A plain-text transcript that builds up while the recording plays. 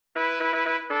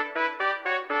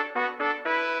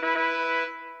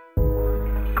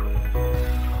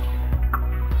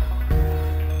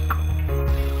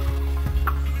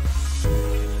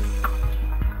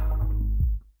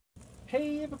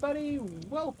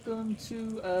welcome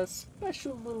to a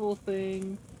special little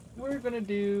thing. We're gonna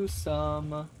do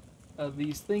some of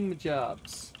these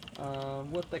thingamajobs.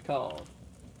 What they called?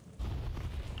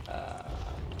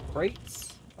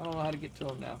 Crates? I don't know how to get to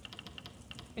them now.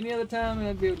 Any other time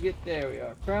I'd be able to get, there we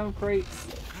are. Crown crates.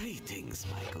 Greetings,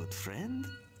 my good friend.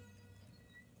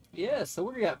 Yeah, so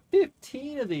we got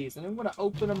 15 of these, and I'm gonna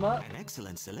open them up. An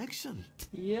excellent selection.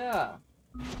 Yeah.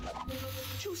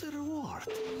 Choose a reward.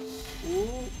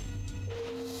 Ooh.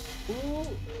 Ooh.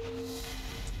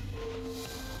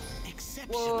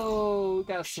 Exceptional. Whoa, we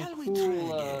got some Shall we cool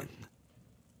try again?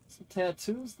 some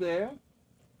tattoos there.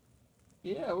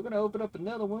 Yeah, we're gonna open up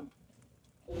another one.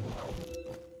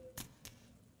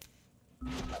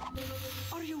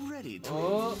 Are you ready to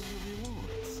Oh. reveal your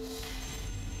rewards?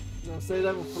 I'm gonna save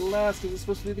that one for last because it's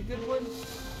supposed to be the good one.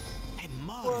 A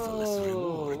marvelous Whoa,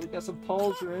 reward. we got some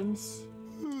pauldrons.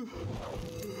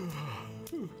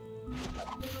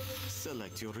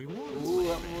 Select your rewards. Ooh, my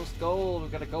that friend. one was gold. We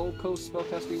got a Gold Coast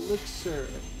Spellcaster Elixir,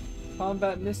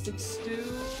 Combat Mystic Stew,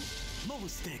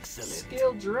 Most excellent.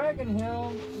 Scale Dragon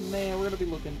Helm. Man, we're gonna be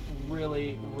looking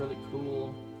really, really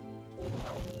cool.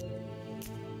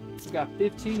 We got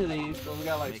 15 of these, but we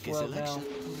got like Make a 12 now. selection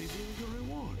to reveal your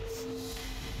rewards.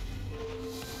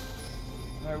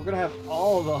 Alright, we're gonna have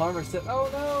all the armor set. Oh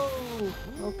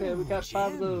no! Okay, we got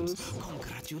 5 of Gems. those.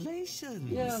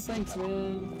 Congratulations. Yeah, thanks,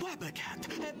 man.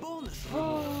 Wabacat, a bonus.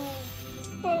 Oh,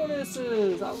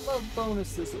 bonuses! I love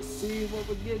bonuses. Let's see what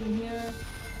we're getting here.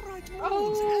 Right Oh,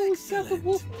 moves. we got the Excellent.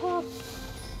 wolf pup.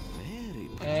 Very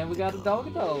And we got a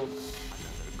practical. dog.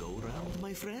 Another go round,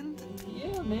 my friend.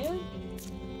 Yeah, man.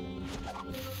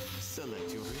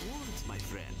 Select your rewards, my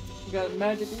friend. We got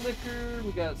magic liquor.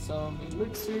 We got some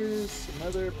elixirs.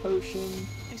 Another potion.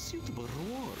 A suitable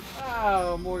reward.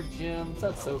 Oh, more gems.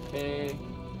 That's okay.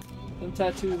 Them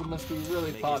tattoos must be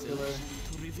really Make a popular. selection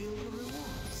to reveal your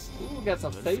rewards. Ooh, we got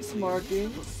some face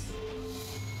markings.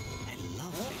 A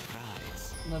lovely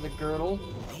prize. Another girdle.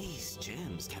 These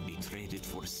gems can be traded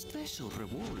for special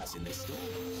rewards in the store.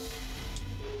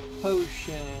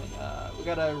 Potion. We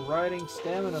got a riding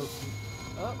stamina.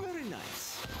 Oh, Very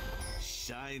nice.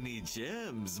 Shiny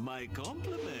gems, my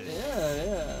compliment. yeah,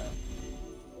 yeah.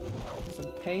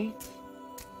 Some paint.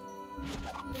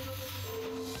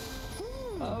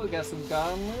 Oh, we got some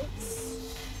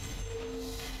gauntlets.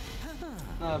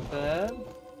 Not bad.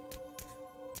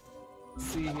 Let's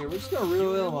see here. We're just gonna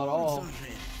reel them out all.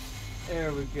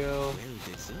 There we go.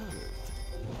 Well deserved.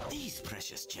 These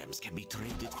precious gems can be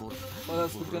traded for. What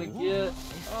else we gonna valuable get? rewards.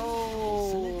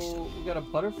 Oh, we got a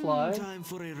butterfly. Time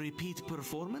for a repeat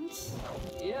performance.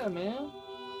 Yeah, man.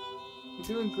 You're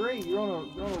doing great. You're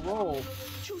on a roll.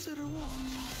 Choose a reward.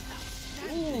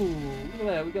 Ooh, look at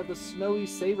that. We got the snowy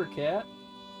saber cat.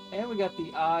 And we got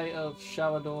the Eye of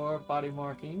Shalador body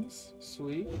markings.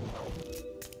 Sweet.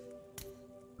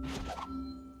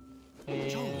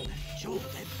 And Joe,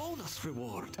 a bonus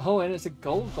reward. oh, and it's a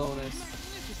gold bonus.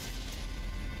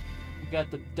 We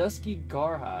got the Dusky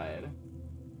Garhide.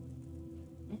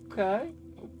 Okay,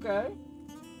 okay.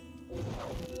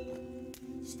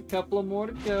 Just a couple of more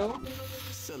to go.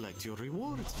 Select your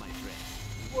rewards, my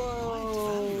friend.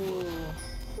 Whoa.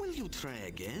 Will you try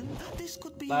again? This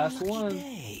could be Last your lucky one.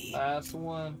 day. Last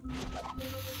one.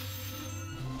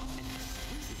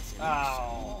 Exquisite selection.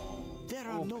 Ow. There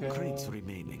are no Okay. crates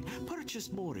remaining.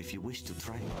 Purchase more if you wish to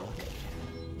try your luck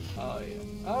again. Oh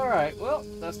yeah. Alright, well,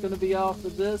 that's gonna be all for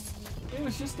this. It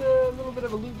was just a little bit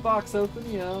of a loot box open,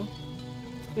 you know.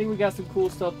 I think we got some cool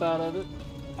stuff out of it.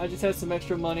 I just had some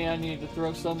extra money I needed to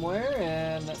throw somewhere,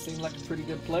 and that seemed like a pretty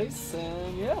good place,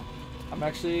 and yeah. I'm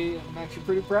actually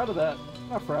pretty proud of that.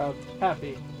 Not proud,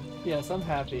 happy. Yes, I'm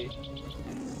happy.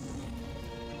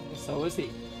 And so is he.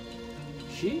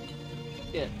 She?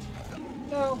 It.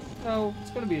 No,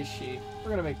 it's gonna be a she. We're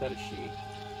gonna make that a she.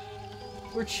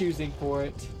 We're choosing for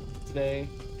it today.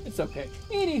 It's okay.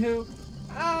 Anywho,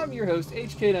 I'm your host,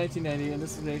 HK1990, and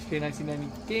this is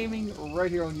HK1990 Gaming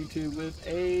right here on YouTube with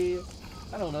a,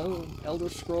 I don't know, Elder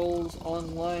Scrolls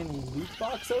Online loot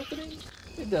box opening?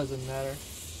 It doesn't matter.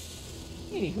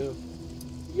 Anywho,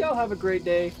 y'all have a great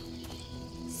day.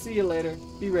 See you later.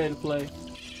 Be ready to play.